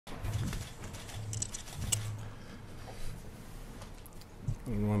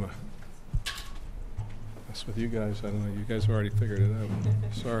don't want to mess with you guys. I don't know. You guys have already figured it out.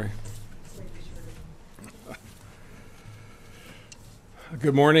 Sorry.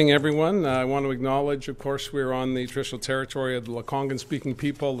 Good morning, everyone. I want to acknowledge, of course, we're on the traditional territory of the Lekwungen-speaking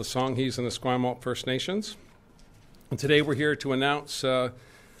people, the Songhees and the Esquimalt First Nations. And today we're here to announce the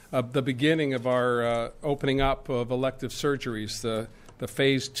beginning of our opening up of elective surgeries, the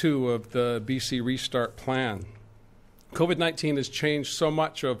phase 2 of the BC Restart Plan. COVID-19 has changed so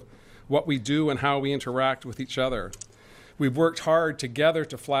much of what we do and how we interact with each other. We've worked hard together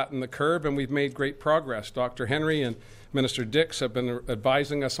to flatten the curve, and we've made great progress. Dr. Henry and Minister Dix have been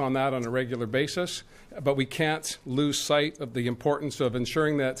advising us on that on a regular basis, but we can't lose sight of the importance of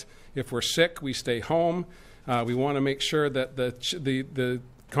ensuring that if we're sick, we stay home. We want to make sure that the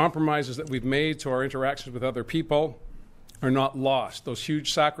compromises that we've made to our interactions with other people are not lost. Those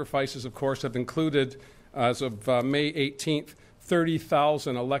huge sacrifices, of course, have included, as of May 18th,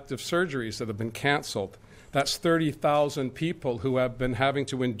 30,000 elective surgeries that have been canceled. That's 30,000 people who have been having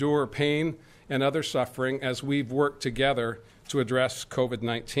to endure pain and other suffering as we've worked together to address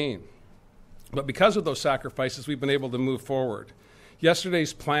COVID-19. But because of those sacrifices, we've been able to move forward.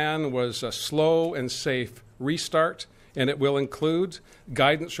 Yesterday's plan was a slow and safe restart, and it will include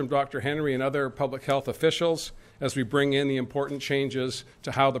guidance from Dr. Henry and other public health officials as we bring in the important changes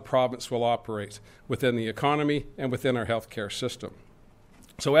to how the province will operate within the economy and within our healthcare system.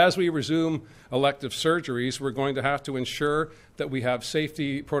 So as we resume elective surgeries, we're going to have to ensure that we have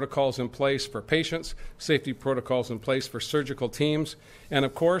safety protocols in place for patients, safety protocols in place for surgical teams, and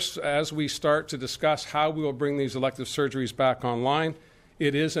of course, as we start to discuss how we will bring these elective surgeries back online,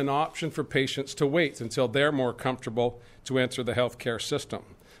 it is an option for patients to wait until they're more comfortable to enter the healthcare system.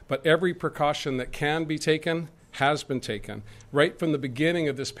 But every precaution that can be taken has been taken. Right from the beginning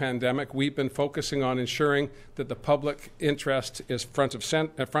of this pandemic, we've been focusing on ensuring that the public interest is front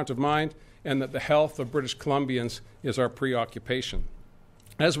of mind and that the health of British Columbians is our preoccupation.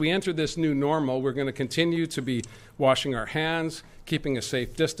 As we enter this new normal, we're going to continue to be washing our hands, keeping a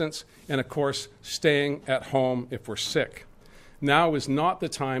safe distance, and of course, staying at home if we're sick. Now is not the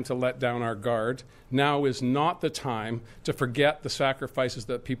time to let down our guard. Now is not the time to forget the sacrifices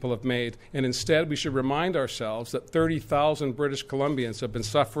that people have made. And instead, we should remind ourselves that 30,000 British Columbians have been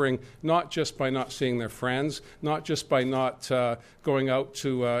suffering not just by not seeing their friends, not just by not going out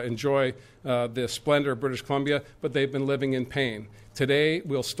to enjoy the splendor of British Columbia, but they've been living in pain. Today,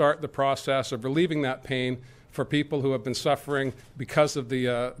 we'll start the process of relieving that pain for people who have been suffering because of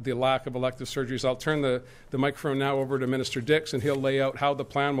the lack of elective surgeries. I'll turn the microphone now over to Minister Dix, and he'll lay out how the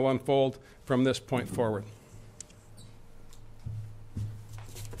plan will unfold from this point forward.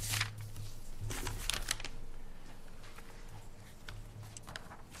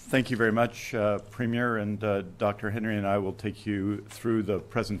 Thank you very much, Premier, and Dr. Henry and I will take you through the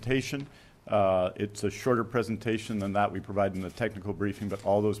presentation. It's a shorter presentation than that we provide in the technical briefing, but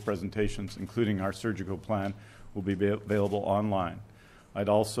all those presentations, including our surgical plan, will be available online. I'd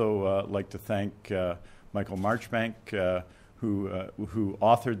also like to thank Michael Marchbank, who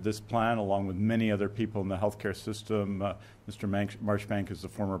authored this plan, along with many other people in the healthcare system. Mr. Marchbank is the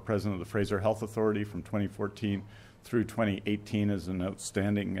former president of the Fraser Health Authority from 2014 through 2018 as an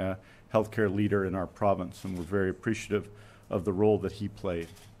outstanding healthcare leader in our province, and we're very appreciative of the role that he played.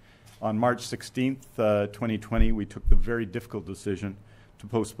 On March 16th, 2020, we took the very difficult decision to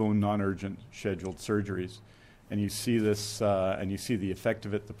postpone non-urgent scheduled surgeries. And you see this, and you see the effect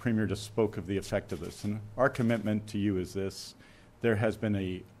of it. The Premier just spoke of the effect of this. And our commitment to you is this. There has been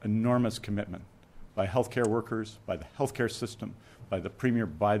an enormous commitment by healthcare workers, by the healthcare system, by the Premier,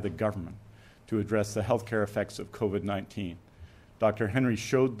 by the government, to address the healthcare effects of COVID-19. Dr. Henry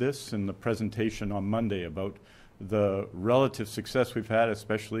showed this in the presentation on Monday about the relative success we've had,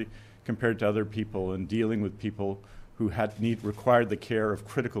 especially compared to other people in dealing with people who required the care of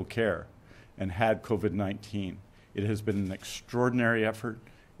critical care and had COVID-19. It has been an extraordinary effort.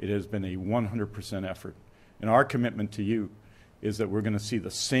 It has been a 100% effort. And our commitment to you is that we're going to see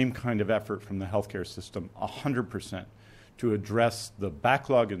the same kind of effort from the healthcare system, 100%, to address the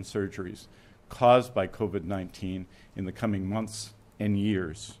backlog in surgeries caused by COVID-19 in the coming months and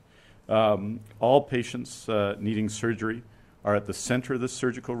years. All patients needing surgery are at the center of this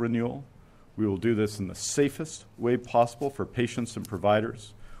surgical renewal. We will do this in the safest way possible for patients and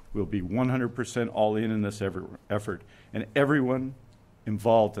providers. We'll be 100% all in this effort, and everyone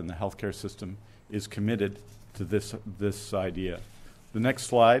involved in the healthcare system is committed to this idea. The next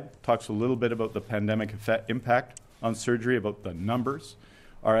slide talks a little bit about the pandemic impact on surgery, about the numbers.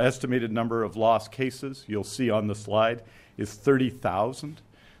 Our estimated number of lost cases, you'll see on the slide, is 30,000.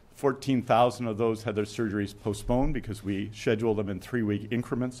 14,000 of those had their surgeries postponed because we scheduled them in 3-week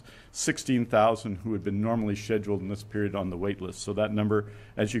increments. 16,000 who had been normally scheduled in this period on the wait list. So that number,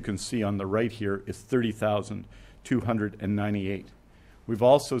 as you can see on the right here, is 30,298. We've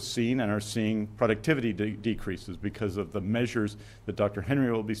also seen and are seeing productivity decreases because of the measures that Dr.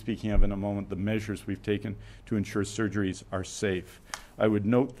 Henry will be speaking of in a moment, the measures we've taken to ensure surgeries are safe. I would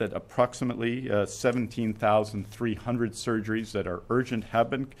note that approximately 17,300 surgeries that are urgent have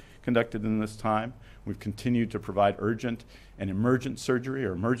been conducted in this time. We've continued to provide urgent and emergent surgery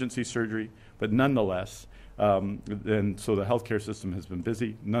or emergency surgery, but nonetheless, and so the healthcare system has been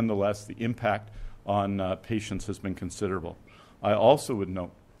busy. Nonetheless, the impact on patients has been considerable. I also would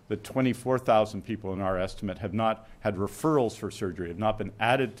note that 24,000 people in our estimate have not had referrals for surgery, have not been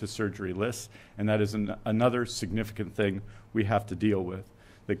added to surgery lists, and that is another significant thing we have to deal with.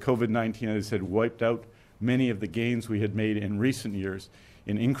 That COVID-19, as I said, wiped out many of the gains we had made in recent years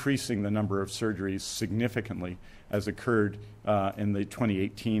in increasing the number of surgeries significantly as occurred in the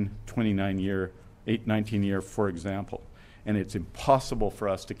 2018-19 year, for example. And it's impossible for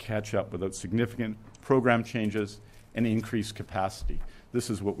us to catch up without significant program changes and increased capacity. This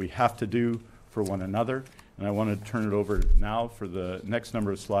is what we have to do for one another. And I want to turn it over now for the next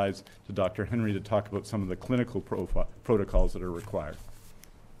number of slides to Dr. Henry to talk about some of the clinical protocols that are required.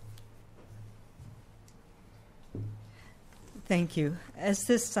 Thank you. As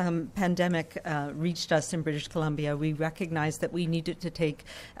this pandemic reached us in British Columbia, we recognized that we needed to take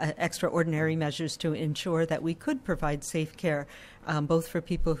extraordinary measures to ensure that we could provide safe care, both for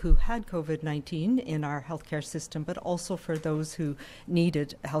people who had COVID-19 in our healthcare system, but also for those who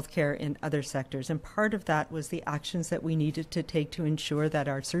needed healthcare in other sectors. And part of that was the actions that we needed to take to ensure that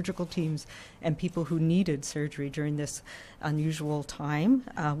our surgical teams and people who needed surgery during this unusual time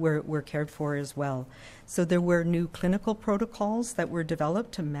were cared for as well. So there were new clinical protocols that were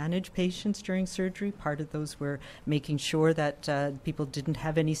developed to manage patients during surgery. Part of those were making sure that people didn't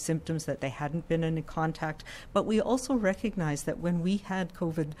have any symptoms, that they hadn't been in contact. But we also recognized that when we had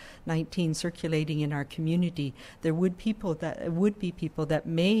COVID-19 circulating in our community, there would be people that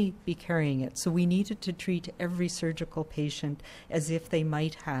may be carrying it. So we needed to treat every surgical patient as if they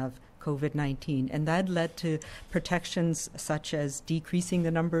might have COVID-19, and that led to protections such as decreasing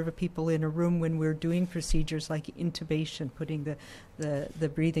the number of people in a room when we're doing procedures like intubation, putting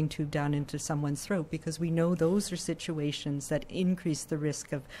the breathing tube down into someone's throat, because we know those are situations that increase the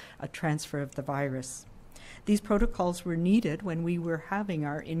risk of a transfer of the virus. These protocols were needed when we were having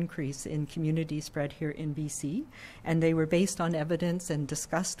our increase in community spread here in BC, and they were based on evidence and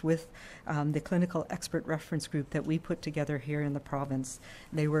discussed with the clinical expert reference group that we put together here in the province.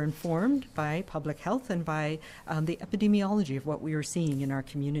 They were informed by public health and by the epidemiology of what we were seeing in our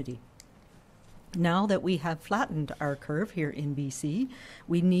community. Now that we have flattened our curve here in BC,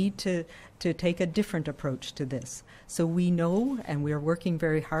 we need to take a different approach to this. So we know, and we are working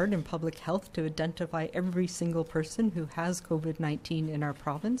very hard in public health to identify every single person who has COVID-19 in our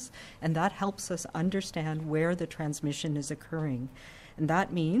province, and that helps us understand where the transmission is occurring. And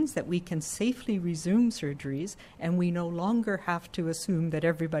that means that we can safely resume surgeries, and we no longer have to assume that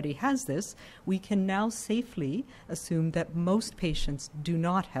everybody has this. We can now safely assume that most patients do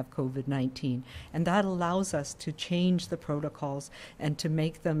not have COVID-19. And that allows us to change the protocols and to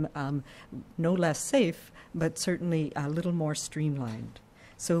make them no less safe, but certainly a little more streamlined.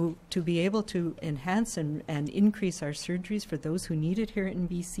 So to be able to enhance and increase our surgeries for those who need it here in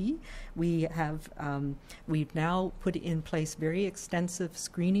BC, we've now put in place very extensive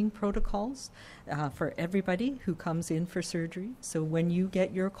screening protocols for everybody who comes in for surgery. So when you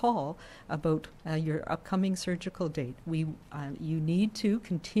get your call about your upcoming surgical date, you need to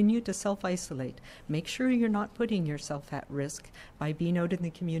continue to self-isolate. Make sure you're not putting yourself at risk by being out in the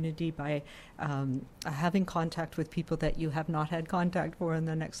community, by having contact with people that you have not had contact for in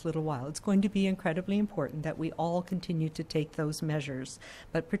the next little while. It's going to be incredibly important that we all continue to take those measures,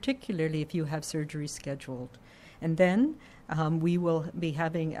 but particularly if you have surgery scheduled. And then we will be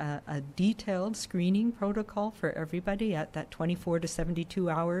having a detailed screening protocol for everybody at that 24 to 72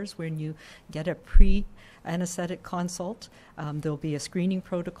 hours when you get a pre-anesthetic consult. There'll be a screening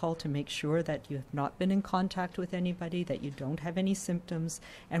protocol to make sure that you have not been in contact with anybody, that you don't have any symptoms,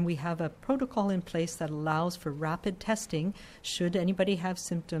 and we have a protocol in place that allows for rapid testing should anybody have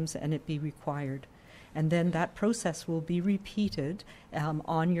symptoms and it be required. And then that process will be repeated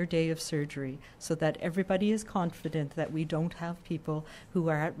on your day of surgery so that everybody is confident that we don't have people who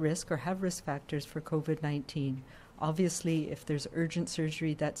are at risk or have risk factors for COVID-19. Obviously, if there's urgent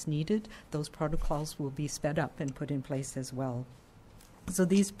surgery that's needed, those protocols will be sped up and put in place as well. So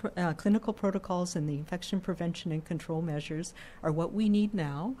these clinical protocols and the infection prevention and control measures are what we need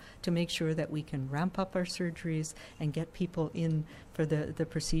now to make sure that we can ramp up our surgeries and get people in for the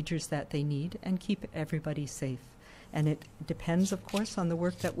procedures that they need and keep everybody safe. And it depends, of course, on the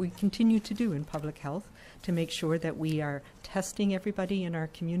work that we continue to do in public health to make sure that we are testing everybody in our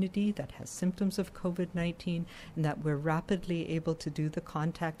community that has symptoms of COVID-19 and that we're rapidly able to do the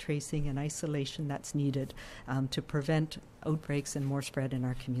contact tracing and isolation that's needed to prevent outbreaks and more spread in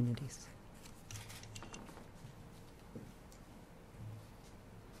our communities.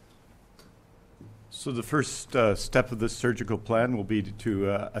 So the first step of this surgical plan will be to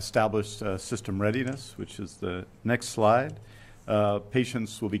establish system readiness, which is the next slide.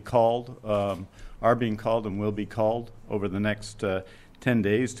 Patients will be called, are being called and will be called over the next 10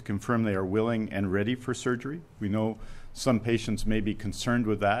 days to confirm they are willing and ready for surgery. We know some patients may be concerned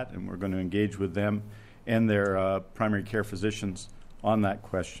with that, and we're going to engage with them and their primary care physicians on that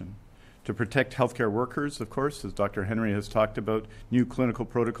question. To protect healthcare workers, of course, as Dr. Henry has talked about, new clinical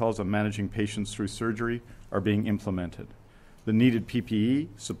protocols on managing patients through surgery are being implemented. The needed PPE,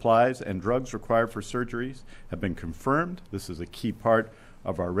 supplies, and drugs required for surgeries have been confirmed. This is a key part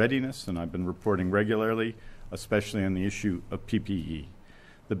of our readiness, and I've been reporting regularly, especially on the issue of PPE.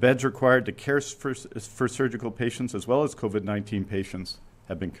 The beds required to care for surgical patients as well as COVID-19 patients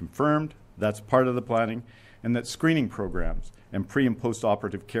have been confirmed. That's part of the planning, and that screening programs and pre- and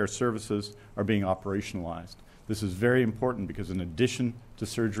post-operative care services are being operationalized. This is very important because in addition to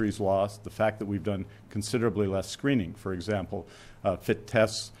surgeries lost, the fact that we've done considerably less screening, for example, FIT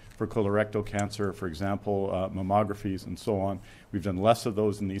tests for colorectal cancer, for example, mammographies and so on, we've done less of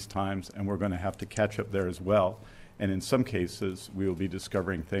those in these times, and we're going to have to catch up there as well. And in some cases, we will be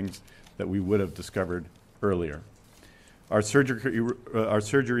discovering things that we would have discovered earlier. Our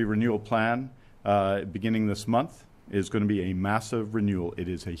surgery renewal plan beginning this month is going to be a massive renewal. It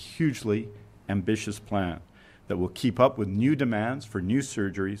is a hugely ambitious plan that will keep up with new demands for new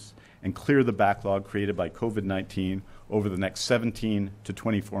surgeries and clear the backlog created by COVID-19 over the next 17 to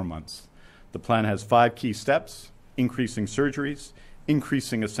 24 months. The plan has 5 key steps: increasing surgeries,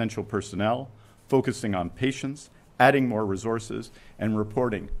 increasing essential personnel, focusing on patients, adding more resources, and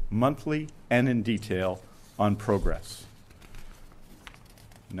reporting monthly and in detail on progress.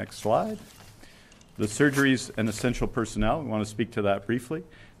 Next slide. The surgeries and essential personnel, we want to speak to that briefly.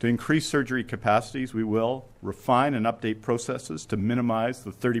 To increase surgery capacities, we will refine and update processes to minimize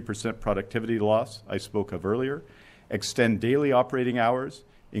the 30% productivity loss I spoke of earlier, extend daily operating hours,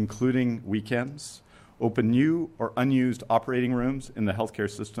 including weekends, open new or unused operating rooms in the healthcare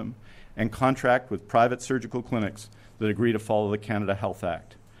system, and contract with private surgical clinics that agree to follow the Canada Health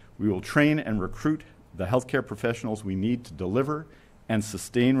Act. We will train and recruit the healthcare professionals we need to deliver and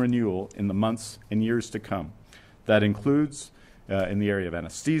sustain renewal in the months and years to come. That includes in the area of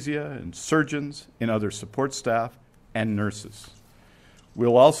anesthesia and surgeons, in other support staff, and nurses.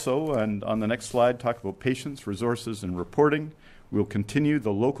 We'll also, and on the next slide, talk about patients, resources, and reporting. We'll continue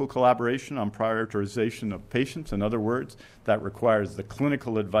the local collaboration on prioritization of patients. In other words, that requires the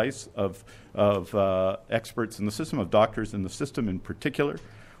clinical advice of experts in the system, of doctors in the system in particular.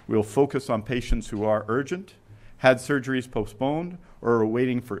 We'll focus on patients who are urgent, had surgeries postponed, or are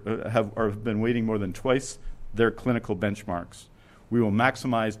waiting for, have been waiting more than twice their clinical benchmarks. We will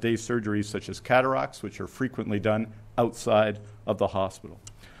maximize day surgeries such as cataracts, which are frequently done outside of the hospital.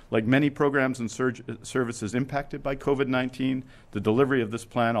 Like many programs and services impacted by COVID-19, the delivery of this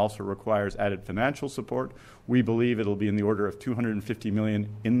plan also requires added financial support. We believe it'll be in the order of $250 million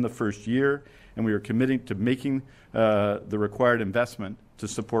in the first year, and we are committing to making the required investment to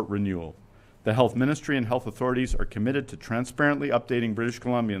support renewal. The Health Ministry and health authorities are committed to transparently updating British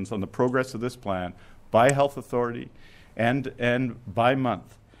Columbians on the progress of this plan by health authority and by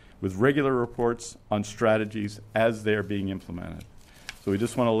month, with regular reports on strategies as they are being implemented. So we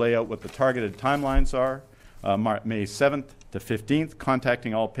just want to lay out what the targeted timelines are. May 7th to 15th,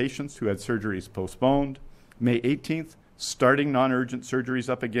 contacting all patients who had surgeries postponed. May 18th, starting non-urgent surgeries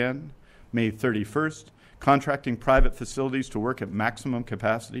up again. May 31st, contracting private facilities to work at maximum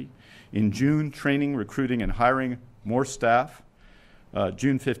capacity. In June, training, recruiting, and hiring more staff.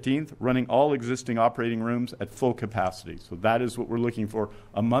 June 15th, running all existing operating rooms at full capacity. So that is what we're looking for,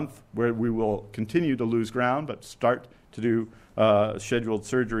 a month where we will continue to lose ground, but start to do scheduled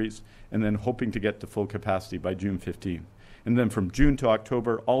surgeries, and then hoping to get to full capacity by June 15th. And then from June to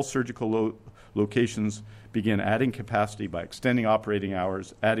October, all surgical locations begin adding capacity by extending operating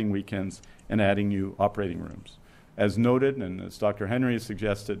hours, adding weekends, and adding new operating rooms. As noted, and as Dr. Henry has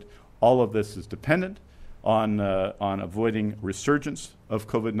suggested, all of this is dependent on avoiding resurgence of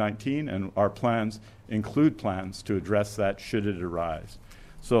COVID-19, and our plans include plans to address that should it arise.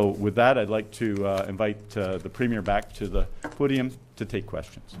 So with that, I'd like to invite the Premier back to the podium to take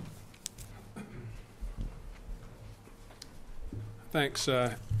questions. Thanks,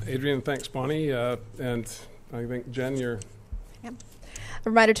 Adrian. Thanks, Bonnie. And I think, Jen, you're... Yep. A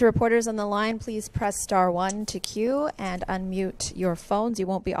reminder to reporters on the line, please press *1 to queue and unmute your phones. You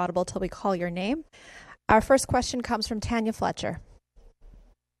won't be audible till we call your name. Our first question comes from Tanya Fletcher.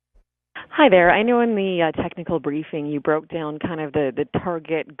 Hi there. I know in the technical briefing you broke down kind of the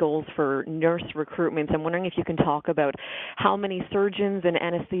target goals for nurse recruitment. I'm wondering if you can talk about how many surgeons and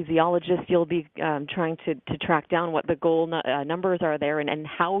anesthesiologists you'll be trying to track down, what the goal numbers are there, and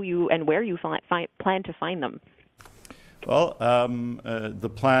how you and where you plan to find them. Well, the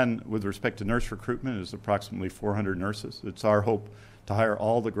plan with respect to nurse recruitment is approximately 400 nurses. It's our hope to hire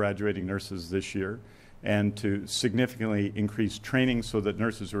all the graduating nurses this year and to significantly increase training so that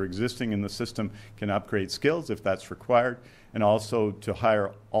nurses who are existing in the system can upgrade skills if that's required, and also to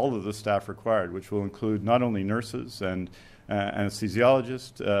hire all of the staff required, which will include not only nurses and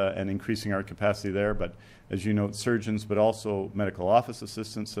anesthesiologists and increasing our capacity there, but as you note, surgeons, but also medical office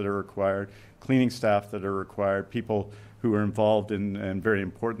assistants that are required, cleaning staff that are required, people who are involved in, and very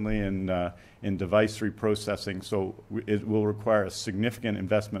importantly, in device reprocessing. So it will require a significant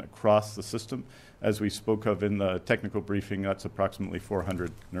investment across the system. As we spoke of in the technical briefing, that's approximately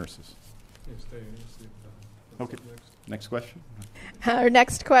 400 nurses. Okay, next question. Our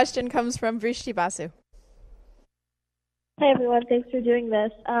next question comes from Vrishti Basu. Hi, everyone. Thanks for doing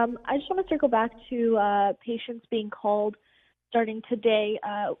this. I just want to circle back to patients being called starting today.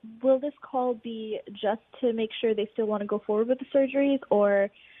 Will this call be just to make sure they still want to go forward with the surgeries, or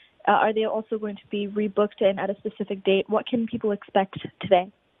are they also going to be rebooked in at a specific date? What can people expect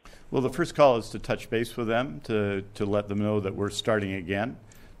today? Well, the first call is to touch base with them, to let them know that we're starting again,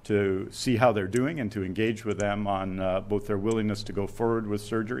 to see how they're doing and to engage with them on both their willingness to go forward with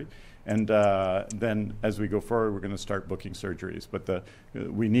surgery. And then as we go forward, we're going to start booking surgeries. But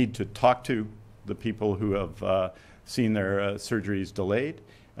we need to talk to the people who have seen their surgeries delayed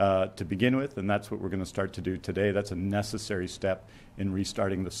to begin with, and that's what we're going to start to do today. That's a necessary step in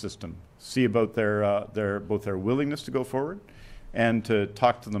restarting the system. See about both their willingness to go forward and to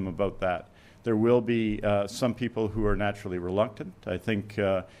talk to them about that. There will be some people who are naturally reluctant. I think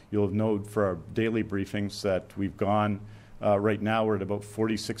you'll note for our daily briefings that we've gone, right now we're at about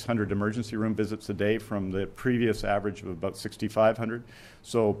 4,600 emergency room visits a day from the previous average of about 6,500.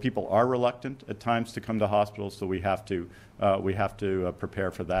 So people are reluctant at times to come to hospitals, so we have to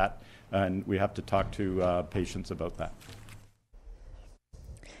prepare for that, and we have to talk to patients about that.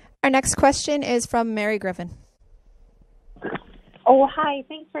 Our next question is from Mary Griffin. Oh, hi.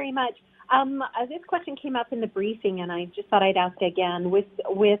 Thanks very much. This question came up in the briefing, and I just thought I'd ask again. With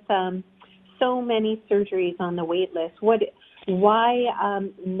so many surgeries on the wait list, why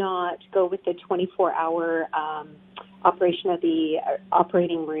not go with the 24-hour operation of the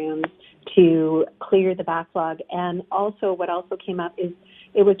operating rooms to clear the backlog? And also, what also came up is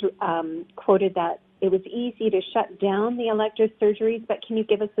it was quoted that it was easy to shut down the elective surgeries, but can you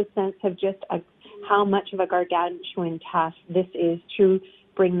give us a sense of just how much of a gargantuan task this is to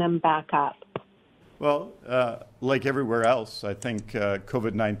bring them back up? Well, like everywhere else, I think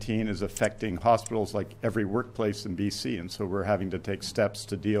COVID-19 is affecting hospitals like every workplace in BC, and so we're having to take steps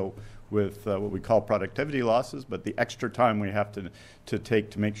to deal with what we call productivity losses, but the extra time we have to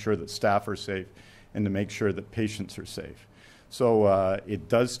take to make sure that staff are safe and to make sure that patients are safe. So it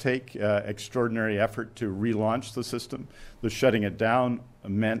does take extraordinary effort to relaunch the system. The shutting it down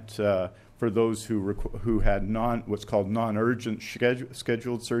meant for those who had what's called non-urgent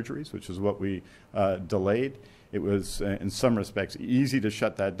scheduled surgeries, which is what we delayed. It was, in some respects, easy to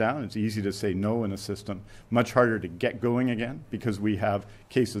shut that down. It's easy to say no in a system. Much harder to get going again because we have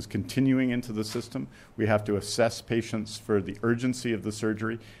cases continuing into the system. We have to assess patients for the urgency of the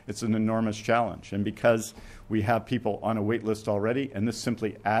surgery. It's an enormous challenge. And because we have people on a wait list already, and this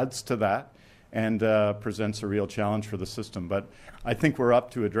simply adds to that, and presents a real challenge for the system. But I think we're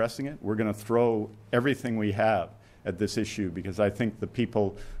up to addressing it. We're going to throw everything we have at this issue because I think the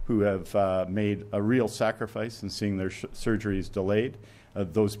people who have made a real sacrifice in seeing their surgeries delayed,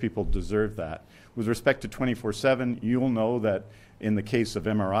 those people deserve that. With respect to 24/7, you'll know that in the case of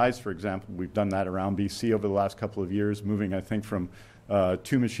MRIs, for example, we've done that around BC over the last couple of years, moving, I think, from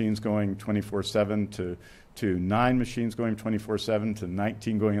 2 machines going 24/7 to 9 machines going 24/7 to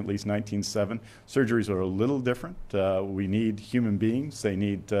 19 going at least 19/7. Surgeries are a little different. We need human beings. They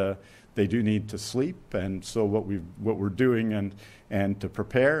need they do need to sleep. And so what we're doing and to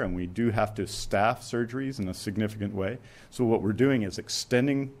prepare, and we do have to staff surgeries in a significant way. So what we're doing is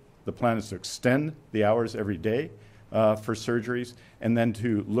the plan is to extend the hours every day for surgeries, and then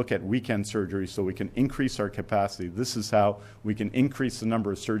to look at weekend surgeries so we can increase our capacity. This is how we can increase the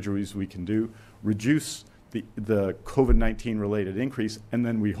number of surgeries we can do, reduce the COVID-19 related increase, and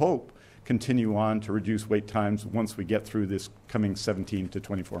then we hope continue on to reduce wait times once we get through this coming 17 to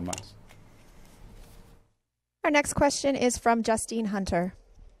 24 months. Our next question is from Justine Hunter.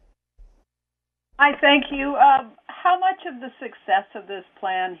 Hi, thank you. How much of the success of this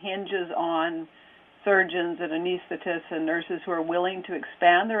plan hinges on surgeons and anesthetists and nurses who are willing to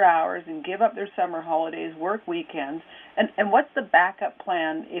expand their hours and give up their summer holidays, work weekends? And what's the backup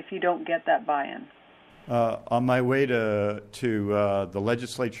plan if you don't get that buy-in? On my way to the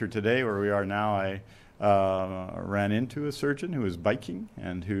legislature today, where we are now, I ran into a surgeon who was biking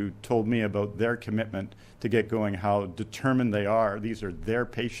and who told me about their commitment to get going, how determined they are. These are their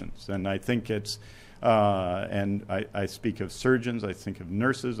patients. And I think it's, and I speak of surgeons, I think of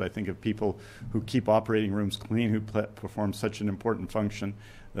nurses, I think of people who keep operating rooms clean, who perform such an important function.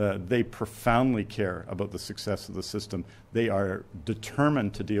 They profoundly care about the success of the system. They are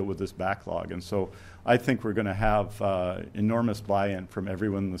determined to deal with this backlog. And so I think we're going to have enormous buy-in from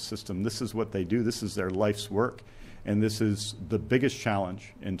everyone in the system. This is what they do. This is their life's work. And this is the biggest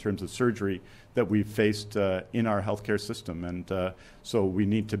challenge in terms of surgery that we've faced in our healthcare system. And so we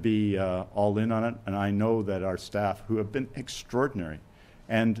need to be all in on it. And I know that our staff, who have been extraordinary,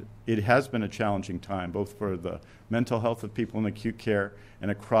 and it has been a challenging time, both for the mental health of people in acute care and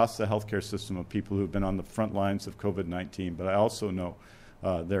across the healthcare system of people who have been on the front lines of COVID-19. But I also know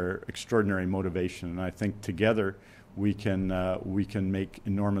their extraordinary motivation, and I think together we can make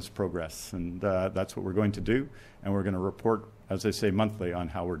enormous progress. And that's what we're going to do, and we're going to report, as I say, monthly on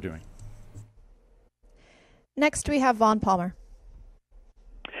how we're doing. Next, we have Vaughn Palmer.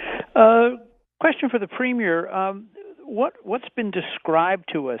 Question for the Premier. What's been described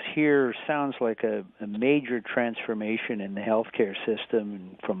to us here sounds like a major transformation in the healthcare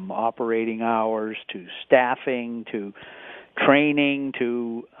system, from operating hours to staffing to training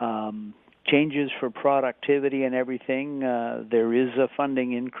to changes for productivity and everything. There is a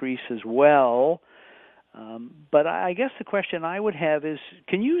funding increase as well. But I guess the question I would have is,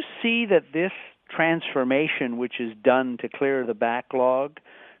 can you see that this transformation, which is done to clear the backlog,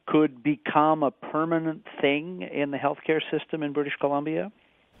 could become a permanent thing in the healthcare system in British Columbia?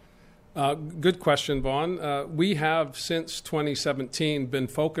 Good question, Vaughn. We have, since 2017, been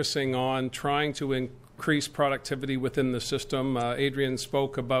focusing on trying to increase productivity within the system. Adrian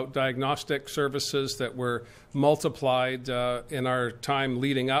spoke about diagnostic services that were multiplied in our time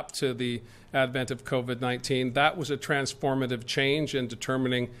leading up to the advent of COVID-19. That was a transformative change in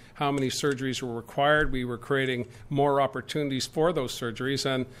determining how many surgeries were required. We were creating more opportunities for those surgeries.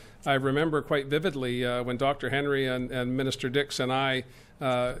 And I remember quite vividly when Dr. Henry and Minister Dix and I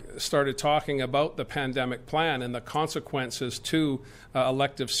started talking about the pandemic plan and the consequences to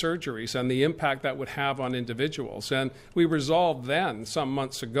elective surgeries and the impact that would have on individuals. And we resolved then, some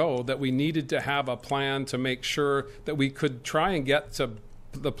months ago, that we needed to have a plan to make sure that we could try and get to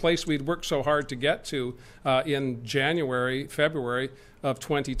the place we'd worked so hard to get to in January, February of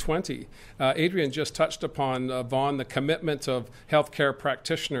 2020. Adrian just touched upon, Vaughn, the commitment of healthcare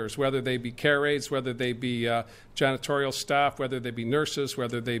practitioners, whether they be care aides, whether they be janitorial staff, whether they be nurses,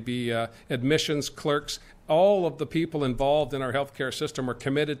 whether they be admissions clerks. All of the people involved in our healthcare system are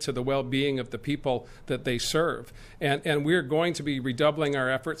committed to the well-being of the people that they serve. And we're going to be redoubling our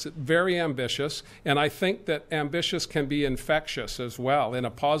efforts. Very ambitious, and I think that ambitious can be infectious as well in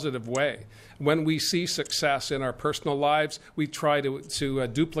a positive way. When we see success in our personal lives, we try to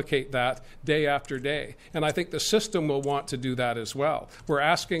duplicate that day after day. And I think the system will want to do that as well. We're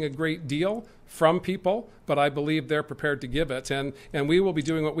asking a great deal from people, but I believe they're prepared to give it. And we will be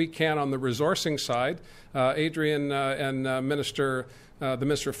doing what we can on the resourcing side. Adrian and the Minister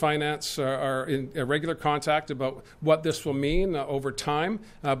of Finance are in regular contact about what this will mean over time.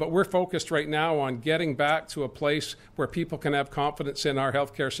 But we're focused right now on getting back to a place where people can have confidence in our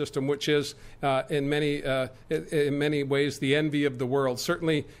healthcare system, which is in many ways the envy of the world.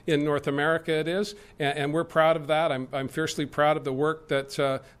 Certainly in North America it is, and we're proud of that. I'm fiercely proud of the work that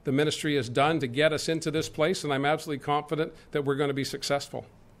the ministry has done to get us into this place, and I'm absolutely confident that we're going to be successful.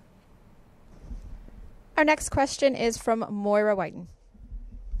 Our next question is from Moira Whiten.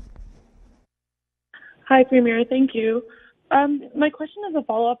 Hi, Premier. Thank you. My question is a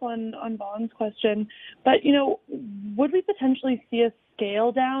follow-up on Vaughn's question, but, would we potentially see a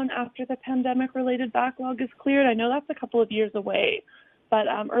scale down after the pandemic-related backlog is cleared? I know that's a couple of years away, But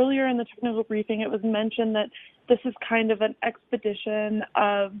earlier in the technical briefing, it was mentioned that this is kind of an expedition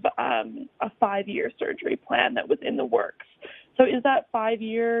of a 5-year surgery plan that was in the works. So is that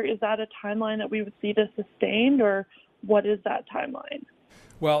 5-year, is that a timeline that we would see this sustained, or what is that timeline?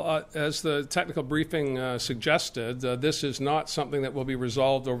 Well, as the technical briefing suggested, this is not something that will be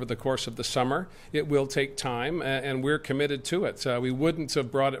resolved over the course of the summer. It will take time, and we're committed to it. We wouldn't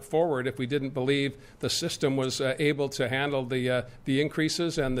have brought it forward if we didn't believe the system was able to handle the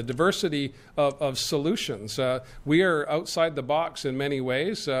increases and the diversity of solutions. We are outside the box in many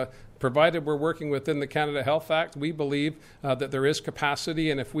ways. Provided we're working within the Canada Health Act, we believe that there is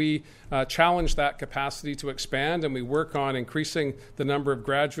capacity, and if we challenge that capacity to expand and we work on increasing the number of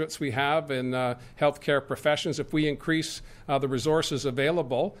graduates we have in healthcare professions, if we increase the resources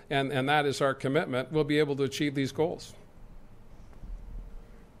available, and that is our commitment, we'll be able to achieve these goals.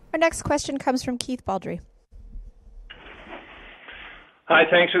 Our next question comes from Keith Baldry. Hi,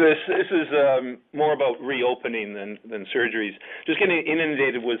 thanks for this. This is more about reopening than surgeries. Just getting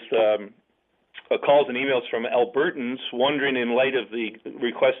inundated with calls and emails from Albertans wondering, in light of the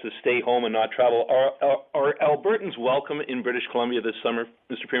request to stay home and not travel, are Albertans welcome in British Columbia this summer,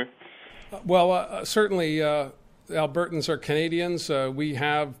 Mr. Premier? Well, certainly Albertans are Canadians. We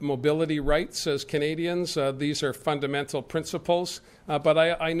have mobility rights as Canadians. These are fundamental principles. But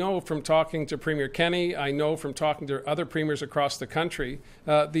I know from talking to Premier Kenney, I know from talking to other premiers across the country,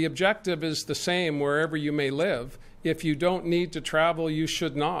 the objective is the same wherever you may live. If you don't need to travel, you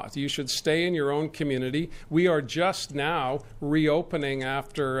should not. You should stay in your own community. We are just now reopening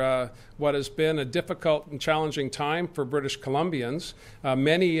after what has been a difficult and challenging time for British Columbians.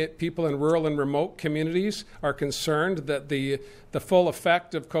 Many people in rural and remote communities are concerned that the full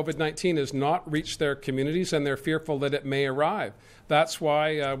effect of COVID-19 has not reached their communities, and they're fearful that it may arrive. That's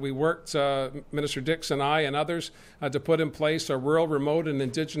why we worked, Minister Dix and I and others, to put in place a rural, remote, and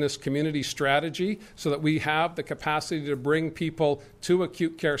Indigenous community strategy so that we have the capacity to bring people to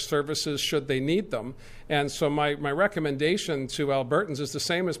acute care services should they need them. And so my recommendation to Albertans is the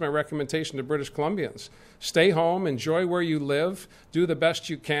same as my recommendation to British Columbians. Stay home, enjoy where you live, do the best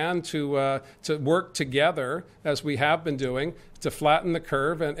you can to work together, as we have been doing, to flatten the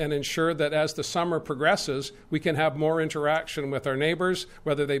curve and ensure that as the summer progresses, we can have more interaction with our neighbours,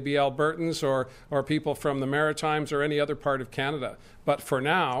 whether they be Albertans or people from the Maritimes or any other part of Canada. But for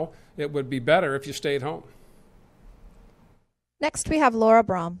now, it would be better if you stayed home. Next, we have Laura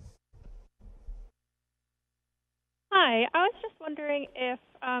Brom. Hi, I was just wondering if,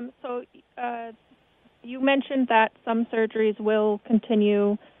 you mentioned that some surgeries will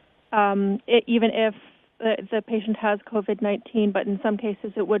continue even if the patient has COVID-19, but in some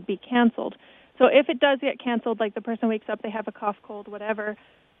cases it would be canceled. So if it does get canceled, like the person wakes up, they have a cough, cold, whatever,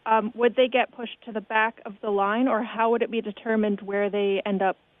 would they get pushed to the back of the line, or how would it be determined where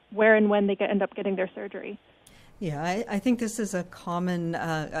and when they end up getting their surgery? Yeah, I think this is a common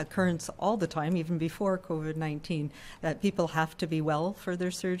occurrence all the time, even before COVID-19, that people have to be well for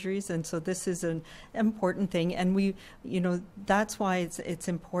their surgeries. And so this is an important thing. And that's why it's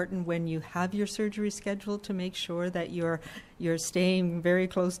important when you have your surgery scheduled to make sure that you're staying very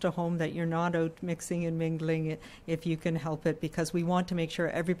close to home, that you're not out mixing and mingling if you can help it, because we want to make sure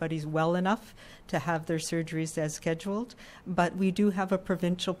everybody's well enough to have their surgeries as scheduled. But we do have a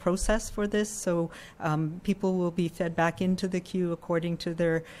provincial process for this, so people will be fed back into the queue according to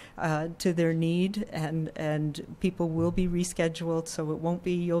their need, and people will be rescheduled, so it won't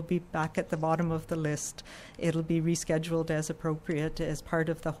be you'll be back at the bottom of the list. It'll be rescheduled as appropriate as part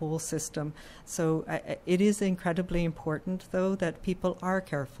of the whole system. So it is incredibly important, though, that people are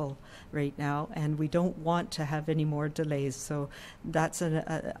careful right now, and we don't want to have any more delays. So that's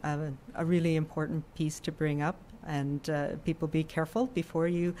a really important piece to bring up. And people, be careful before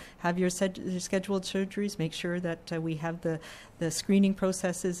you have your scheduled surgeries. Make sure that we have the screening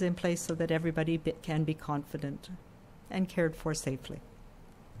processes in place so that everybody can be confident and cared for safely.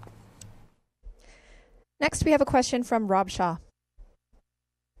 Next, we have a question from Rob Shaw.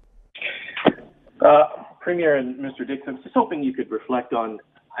 Premier and Mr. Dix, I'm just hoping you could reflect on,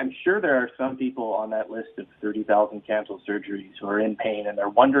 I'm sure there are some people on that list of 30,000 canceled surgeries who are in pain, and they're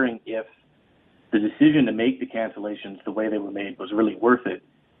wondering if the decision to make the cancellations the way they were made was really worth it,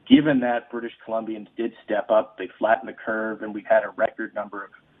 given that British Columbians did step up, they flattened the curve, and we've had a record number of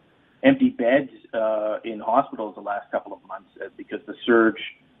empty beds in hospitals the last couple of months because the surge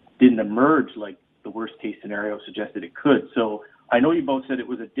didn't emerge like the worst case scenario suggested it could. So I know you both said it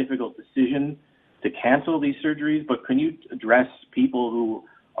was a difficult decision to cancel these surgeries, but can you address people who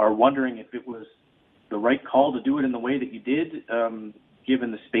are wondering if it was the right call to do it in the way that you did,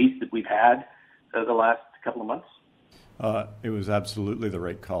 given the space that we've had the last couple of months? It was absolutely the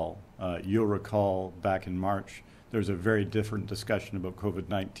right call. You'll recall back in March, there was a very different discussion about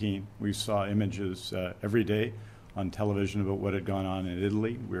COVID-19. We saw images every day on television about what had gone on in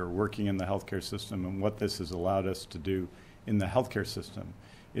Italy. We were working in the healthcare system, and what this has allowed us to do in the healthcare system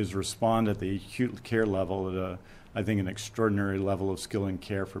is respond at the acute care level at I think an extraordinary level of skill and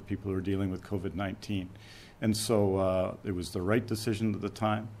care for people who are dealing with COVID-19. And so it was the right decision at the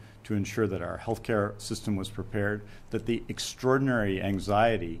time to ensure that our healthcare system was prepared, that the extraordinary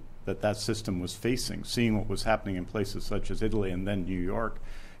anxiety that system was facing, seeing what was happening in places such as Italy and then New York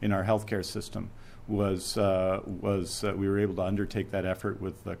in our healthcare system, was we were able to undertake that effort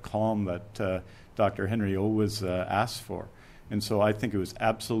with the calm that Dr. Henry always asked for. And so I think it was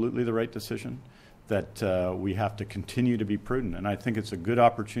absolutely the right decision, that we have to continue to be prudent. And I think it's a good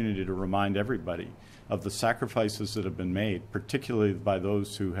opportunity to remind everybody of the sacrifices that have been made, particularly by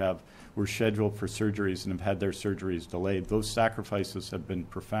those who were scheduled for surgeries and have had their surgeries delayed. Those sacrifices have been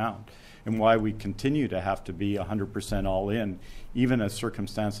profound, and why we continue to have to be 100% all in, even as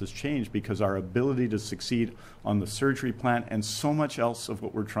circumstances change, because our ability to succeed on the surgery plan and so much else of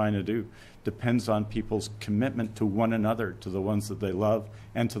what we're trying to do depends on people's commitment to one another, to the ones that they love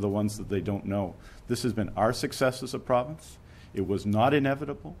and to the ones that they don't know. This has been our success as a province. It was not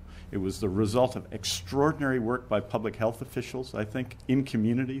inevitable. It was the result of extraordinary work by public health officials, I think, in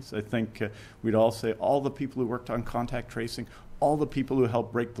communities. I think we'd all say all the people who worked on contact tracing, all the people who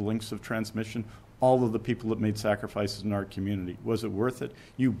helped break the links of transmission, all of the people that made sacrifices in our community. Was it worth it?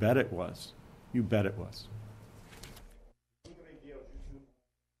 You bet it was. You bet it was.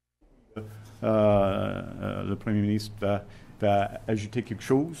 Le Premier ministre va ajouter quelque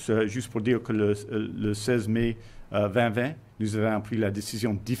chose, juste pour dire que le 16 mai 2020, nous avons pris la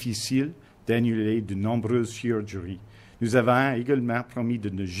décision difficile d'annuler de nombreuses chirurgies. Nous avons également promis de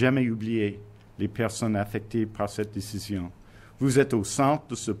ne jamais oublier les personnes affectées par cette décision. Vous êtes au centre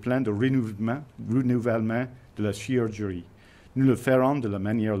de ce plan de renouvellement de la chirurgie. Nous le ferons de la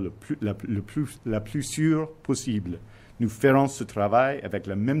manière la plus sûre possible. Nous ferons ce travail avec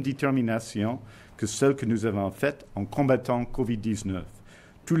la même détermination que celle que nous avons faite en combattant COVID-19.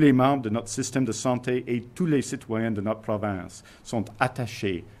 Tous les membres de notre système de santé et tous les citoyens de notre province sont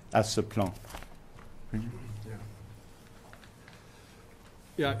attachés à ce plan.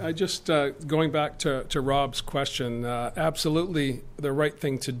 Yeah, I just, going back to Rob's question, absolutely the right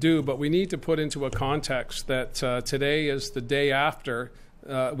thing to do, but we need to put into a context that today is the day after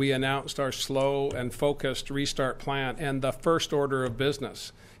we announced our slow and focused restart plan, and the first order of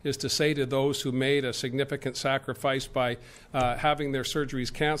business is to say to those who made a significant sacrifice by having their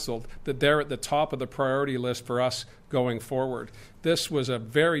surgeries canceled that they're at the top of the priority list for us going forward. This was a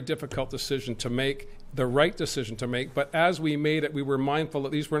very difficult decision to make, the right decision to make, but as we made it, we were mindful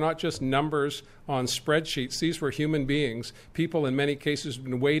that these were not just numbers on spreadsheets. These were human beings. People in many cases have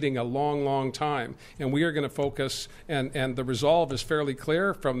been waiting a long, long time, and we are going to focus, and the resolve is fairly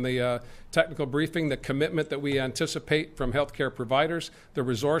clear from the technical briefing, the commitment that we anticipate from healthcare providers, the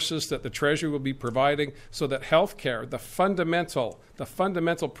resources that the Treasury will be providing, so that healthcare, the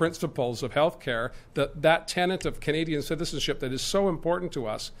fundamental principles of healthcare, that tenet of Canadian citizenship that is so important to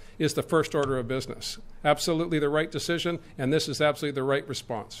us, is the first order of business. Absolutely the right decision, and this is absolutely the right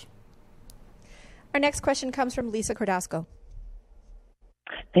response. Our next question comes from Lisa Cordasco.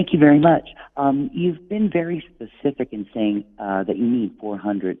 Thank you very much. You've been very specific in saying that you need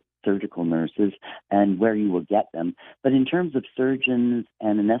 400 surgical nurses and where you will get them. But in terms of surgeons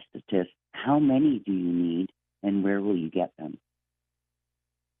and anesthetists, how many do you need and where will you get them?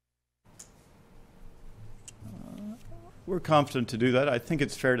 We're confident to do that. I think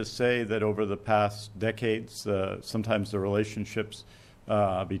it's fair to say that over the past decades, sometimes the relationships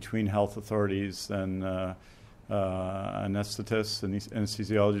between health authorities and anesthetists and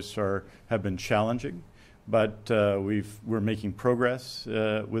anesthesiologists have been challenging, but we're making progress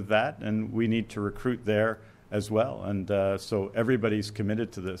with that, and we need to recruit there as well. And so everybody's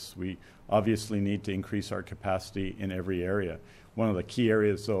committed to this. We obviously need to increase our capacity in every area. One of the key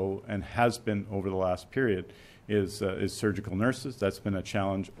areas, though, and has been over the last period, is surgical nurses. That's been a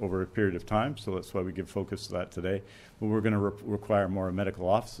challenge over a period of time, so that's why we give focus to that today. But we're going to require more medical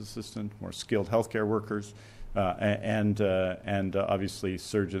office assistants, more skilled healthcare workers, and obviously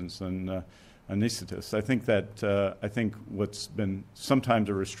surgeons and anesthetists. I think what's been sometimes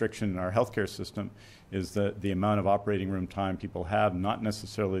a restriction in our healthcare system is the amount of operating room time people have, not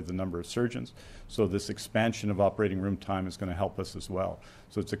necessarily the number of surgeons. So this expansion of operating room time is going to help us as well.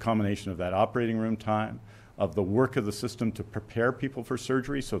 So it's a combination of that operating room time, of the work of the system to prepare people for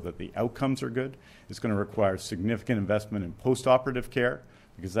surgery so that the outcomes are good. It's going to require significant investment in post-operative care,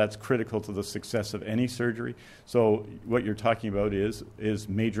 because that's critical to the success of any surgery. So what you're talking about is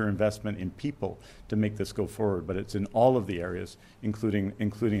major investment in people to make this go forward, but it's in all of the areas,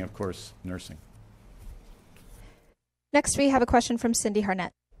 including of course, nursing. Next, we have a question from Cindy Harnett.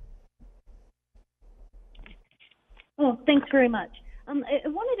 Oh, thanks very much. I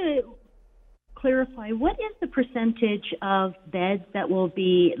wanted to clarify, what is the percentage of beds that will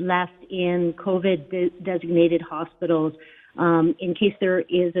be left in COVID-designated hospitals in case there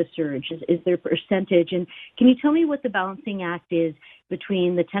is a surge? Is there a percentage? And can you tell me what the balancing act is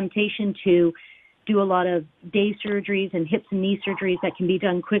between the temptation to do a lot of day surgeries and hips and knee surgeries that can be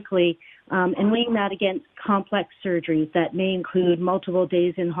done quickly, and weighing that against complex surgeries that may include multiple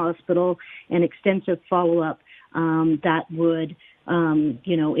days in hospital and extensive follow-up that would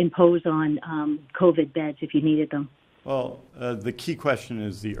impose on COVID beds if you needed them? Well, the key question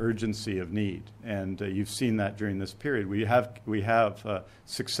is the urgency of need, and you've seen that during this period. We have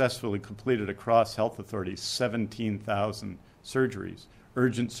successfully completed across health authorities 17,000 surgeries,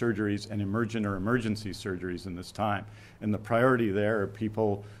 urgent surgeries and emergent or emergency surgeries in this time. And the priority there are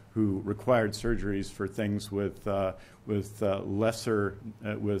people who required surgeries for things with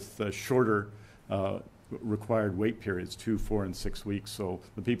shorter required wait periods, 2, 4, and 6 weeks. So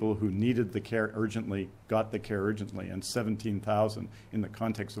the people who needed the care urgently got the care urgently, and 17,000 in the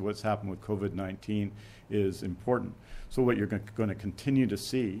context of what's happened with COVID-19 is important. So what you're going to continue to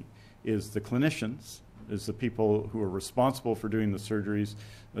see is the clinicians, is the people who are responsible for doing the surgeries,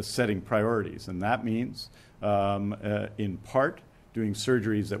 setting priorities. And that means, in part, doing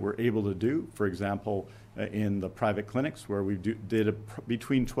surgeries that we're able to do, for example, in the private clinics, where we did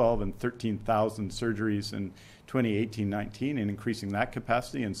between 12 and 13,000 surgeries in 2018-19, and increasing that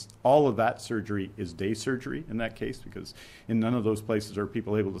capacity. And all of that surgery is day surgery in that case, because in none of those places are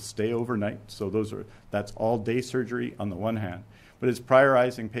people able to stay overnight. So that's all day surgery on the one hand. But it's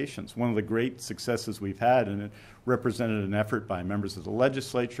prioritizing patients. One of the great successes we've had, and it represented an effort by members of the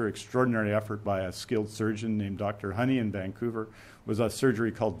legislature, extraordinary effort by a skilled surgeon named Dr. Honey in Vancouver, was a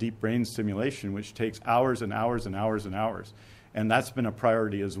surgery called deep brain stimulation, which takes hours and hours and hours and hours. And that's been a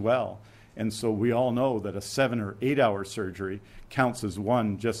priority as well. And so we all know that a 7 or 8 hour surgery counts as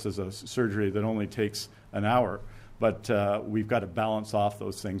one, just as a surgery that only takes an hour. But we've got to balance off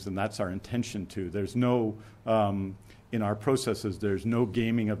those things, and that's our intention too. There's no, in our processes, there's no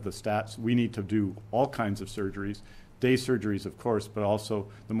gaming of the stats. We need to do all kinds of surgeries, day surgeries, of course, but also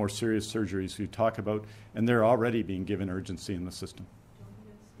the more serious surgeries you talk about, and they're already being given urgency in the system.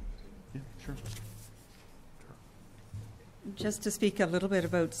 Yeah, sure. Just to speak a little bit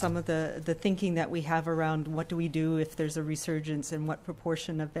about some of the thinking that we have around what do we do if there's a resurgence and what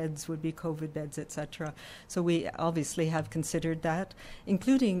proportion of beds would be COVID beds, et cetera. So we obviously have considered that,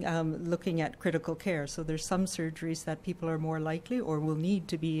 including looking at critical care. So there's some surgeries that people are more likely or will need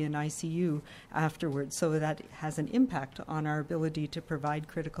to be in ICU afterwards. So that has an impact on our ability to provide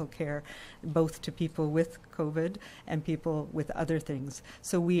critical care, both to people with COVID and people with other things.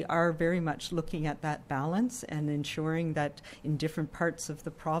 So we are very much looking at that balance and ensuring that in different parts of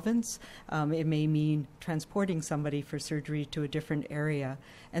the province, it may mean transporting somebody for surgery to a different area.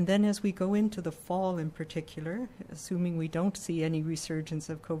 And then as we go into the fall in particular, assuming we don't see any resurgence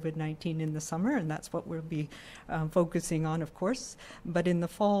of COVID-19 in the summer, and that's what we'll be focusing on, of course, but in the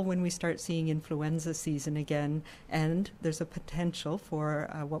fall when we start seeing influenza season again, and there's a potential for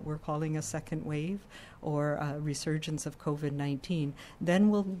what we're calling a second wave or a resurgence of COVID-19, then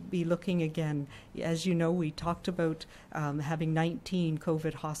we'll be looking again. As you know, we talked about having 19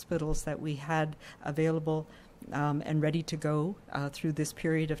 COVID hospitals that we had available and ready to go through this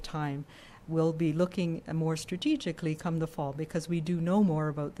period of time. We'll be looking more strategically come the fall, because we do know more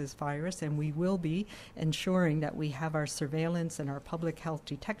about this virus, and we will be ensuring that we have our surveillance and our public health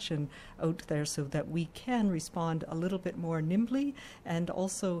detection out there so that we can respond a little bit more nimbly and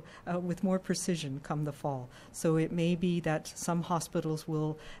also with more precision come the fall. So it may be that some hospitals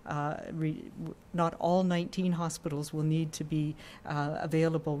will, not all 19 hospitals will need to be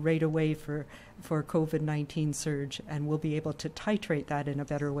available right away for COVID-19 surge, and we'll be able to titrate that in a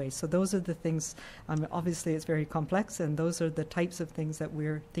better way. So those are the things, obviously it's very complex, and those are the types of things that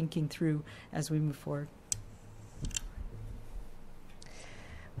we're thinking through as we move forward.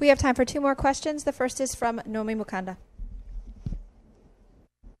 We have time for 2 more questions. The first is from Nomi Mukanda.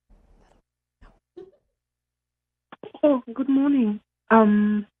 Oh, good morning.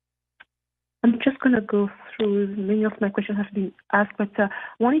 I'm just going to go through, many of my questions have been asked, but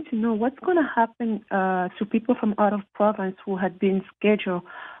wanted to know what's going to happen to people from out of province who had been scheduled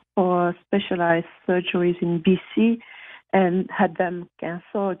for specialized surgeries in BC and had them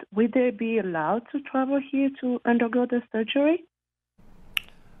cancelled. Will they be allowed to travel here to undergo the surgery?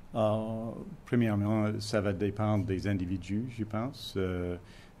 Premièrement, ça va dépendre des individus, je pense,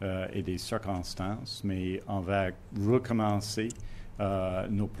 et des circonstances, mais on va recommencer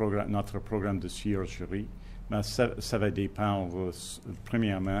notre programme de chirurgie. Mais ça va dépendre,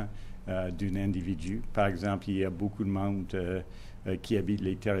 premièrement, d'un individu. Par exemple, il y a beaucoup de monde qui habitent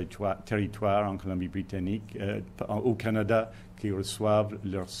les territoires en Colombie-Britannique, au Canada, qui reçoivent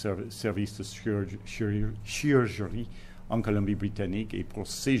leur service de chirurgie en Colombie-Britannique. Et pour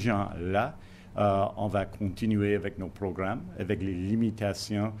ces gens-là, on va continuer avec nos programmes, avec les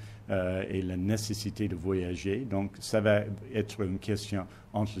limitations et la nécessité de voyager. Donc, ça va être une question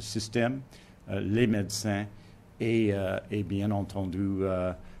entre le système, les médecins et bien entendu,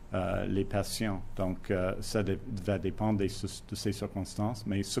 les patients. Donc, ça va dépendre de ces circonstances.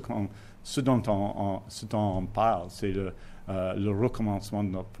 Mais ce dont on parle, c'est le recommencement de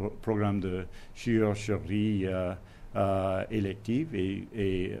notre programme de chirurgie élective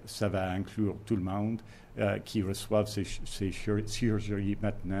et ça va inclure tout le monde qui reçoivent ces chirurgies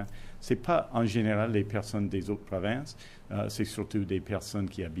maintenant. Ce n'est pas en général les personnes des autres provinces, c'est surtout des personnes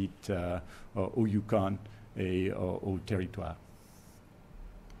qui habitent au Yukon et au territoire.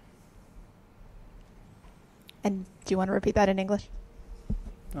 And do you want to repeat that in English?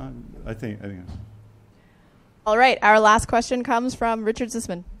 I think. All right. Our last question comes from Richard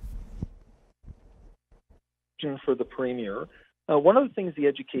Zisman. For the Premier. One of the things the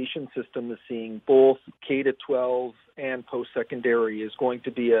education system is seeing, both K-12 and post-secondary, is going to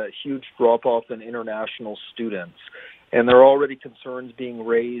be a huge drop-off in international students. And there are already concerns being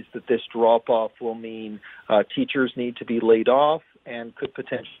raised that this drop-off will mean teachers need to be laid off and could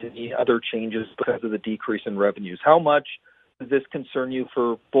potentially need other changes because of the decrease in revenues. How much does this concern you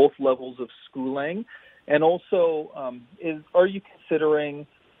for both levels of schooling? And also, are you considering,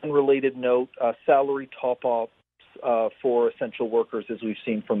 on related note, salary top-ups for essential workers as we've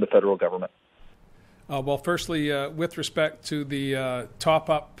seen from the federal government? Well, firstly, with respect to the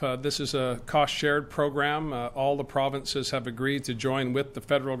top-up, this is a cost-shared program. All the provinces have agreed to join with the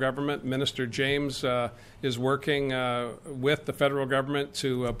federal government. Minister James is working with the federal government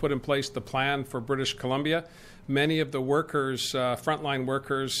to put in place the plan for British Columbia. Many of the workers, frontline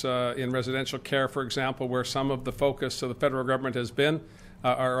workers in residential care, for example, where some of the focus of the federal government has been,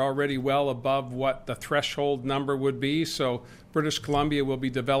 are already well above what the threshold number would be. So British Columbia will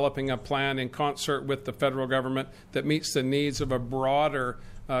be developing a plan in concert with the federal government that meets the needs of a broader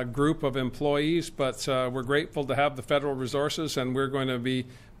group of employees. But we're grateful to have the federal resources, and we're going to be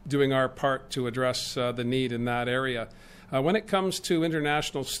doing our part to address the need in that area. When it comes to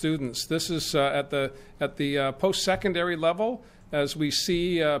international students, this is at the post-secondary level. As we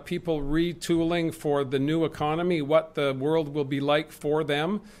see people retooling for the new economy, what the world will be like for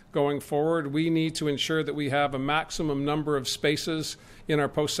them going forward, we need to ensure that we have a maximum number of spaces in our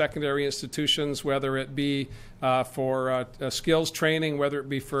post-secondary institutions, whether it be for skills training, whether it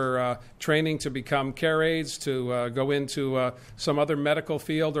be for training to become care aides, to go into some other medical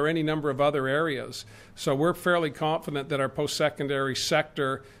field, or any number of other areas. So we're fairly confident that our post-secondary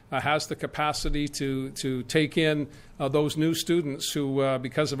sector has the capacity to take in those new students who,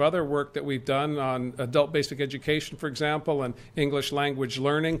 because of other work that we've done on adult basic education, for example, and English language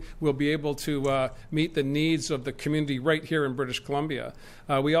learning, will be able to meet the needs of the community right here in British Columbia.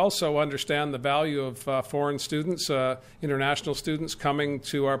 We also understand the value of foreign students, international students coming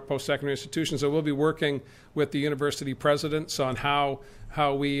to our post-secondary institutions. So we'll be working with the university presidents on how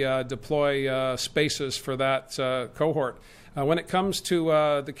we deploy spaces for that cohort. When it comes to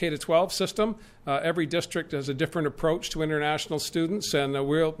the K-12 system, every district has a different approach to international students, and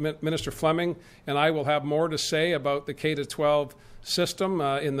Minister Fleming and I will have more to say about the K-12 system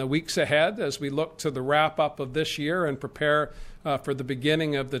in the weeks ahead as we look to the wrap-up of this year and prepare for the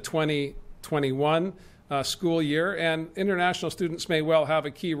beginning of the 2021 school year. And international students may well have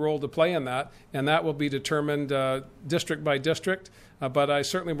a key role to play in that, and that will be determined district by district. But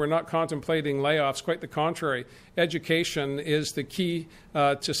we're not contemplating layoffs. Quite the contrary. Education is the key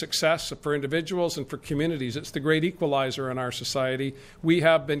to success for individuals and for communities. It's the great equalizer in our society. We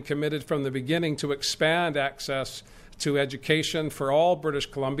have been committed from the beginning to expand access to education for all British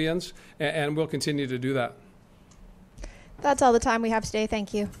Columbians, and we'll continue to do that. That's all the time we have today.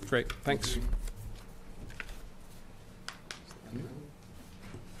 Thank you. Great. Thanks.